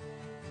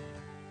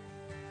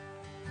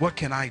 what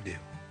can I do?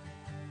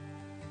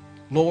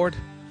 Lord,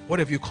 what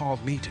have you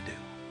called me to do?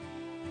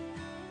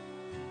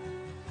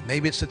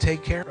 Maybe it's to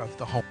take care of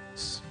the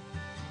homeless.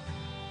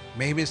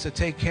 Maybe it's to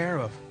take care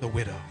of the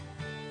widow.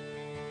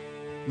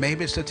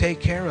 Maybe it's to take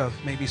care of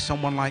maybe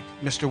someone like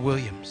Mr.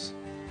 Williams.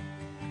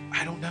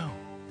 I don't know.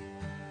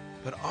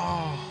 But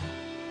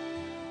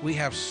we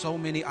have so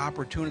many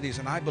opportunities,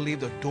 and I believe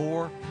the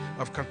door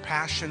of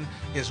compassion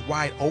is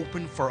wide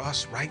open for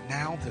us right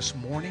now, this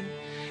morning.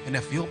 And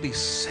if you'll be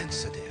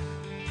sensitive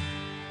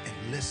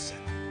and listen,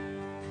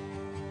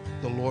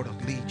 the Lord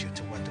will lead you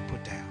to what to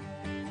put down.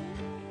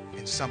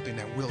 And something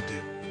that we'll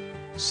do.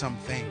 Some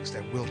things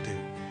that we'll do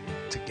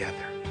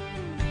together.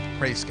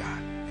 Praise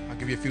God. I'll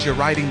give you a few. You're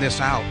writing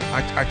this out.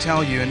 I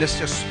tell you, and this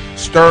just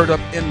stirred up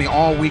in me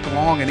all week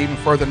long, and even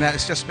further than that.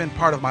 It's just been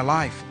part of my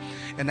life.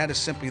 And that is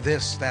simply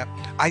this, that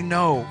I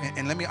know,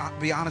 and let me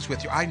be honest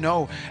with you, I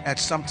know at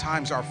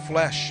sometimes our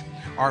flesh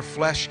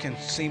can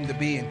seem to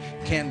be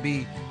and can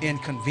be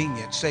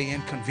inconvenient. Say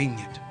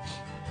inconvenient.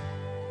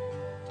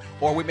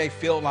 Or we may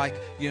feel like,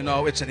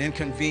 it's an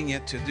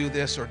inconvenient to do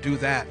this or do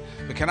that.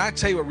 But can I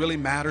tell you what really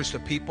matters to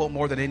people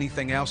more than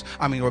anything else?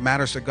 I mean, what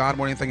matters to God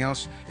more than anything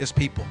else is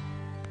people.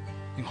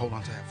 You can hold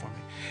on to that for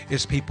me.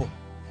 It's people.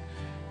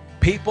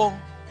 People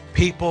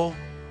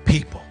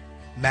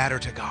matter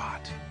to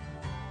God.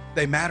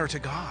 They matter to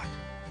God.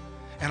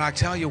 And I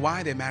tell you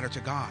why they matter to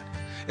God.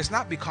 It's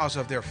not because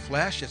of their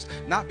flesh. It's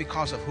not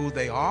because of who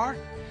they are.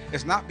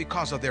 It's not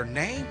because of their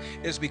name.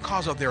 It's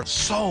because of their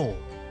soul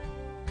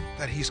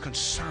that he's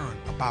concerned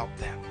about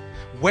them,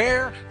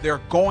 where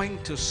they're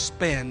going to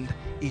spend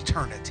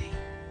eternity.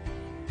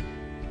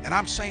 And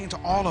I'm saying to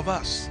all of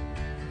us,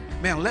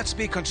 man, let's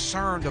be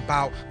concerned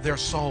about their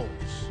souls.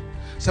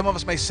 Some of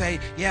us may say,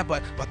 yeah,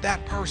 but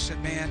that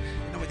person, man,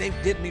 they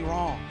did me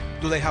wrong.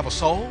 Do they have a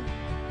soul?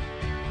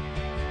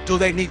 Do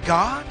they need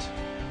God?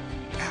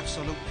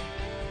 Absolutely.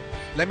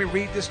 Let me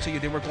read this to you,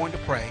 then we're going to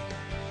pray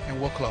and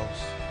we'll close.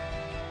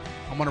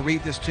 I'm going to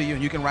read this to you,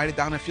 and you can write it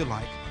down if you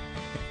like.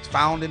 It's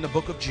found in the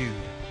book of Jude.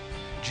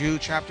 Jude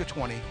chapter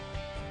 20,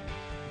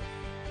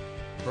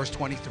 verse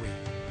 23.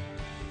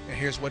 And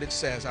here's what it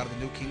says out of the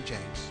New King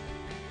James.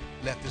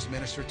 Let this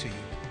minister to you.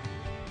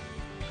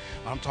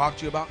 I'm talking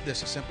to you about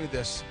this. It's simply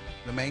this: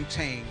 to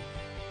maintain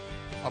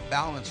a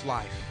balanced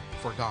life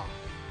for God.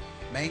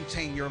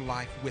 Maintain your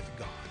life with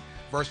God.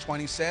 Verse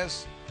 20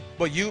 says,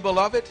 but you,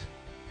 beloved,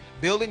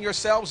 building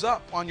yourselves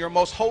up on your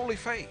most holy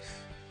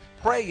faith,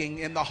 praying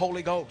in the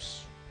Holy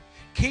Ghost,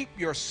 keep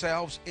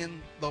yourselves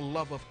in the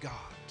love of God,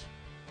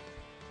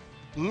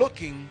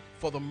 looking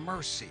for the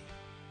mercy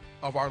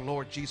of our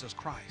Lord Jesus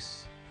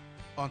Christ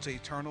unto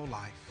eternal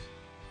life.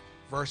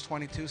 Verse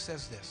 22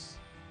 says this: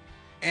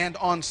 and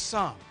on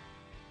some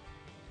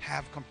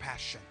have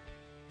compassion,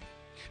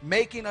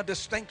 making a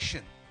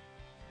distinction,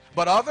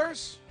 but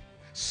others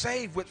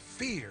save with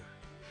fear,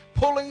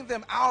 pulling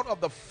them out of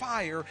the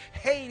fire,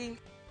 hating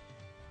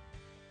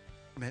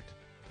it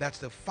that's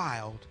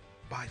defiled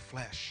by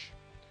flesh.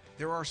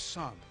 There are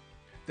some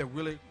that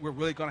we're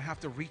really going to have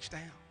to reach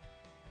down.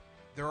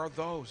 There are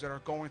those that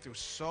are going through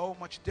so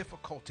much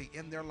difficulty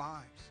in their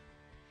lives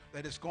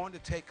that it's going to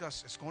take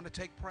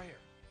prayer.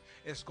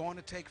 It's going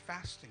to take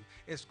fasting.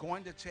 It's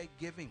going to take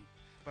giving.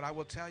 But I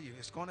will tell you,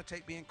 it's going to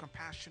take being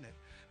compassionate.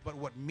 But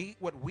what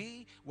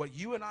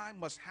you and I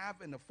must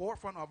have in the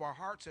forefront of our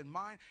hearts and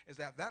mind is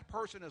that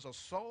person is a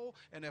soul,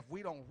 and if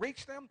we don't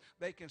reach them,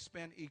 they can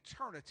spend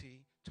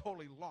eternity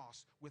totally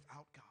lost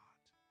without God.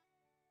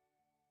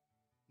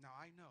 Now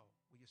I know,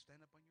 will you stand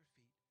up on your feet?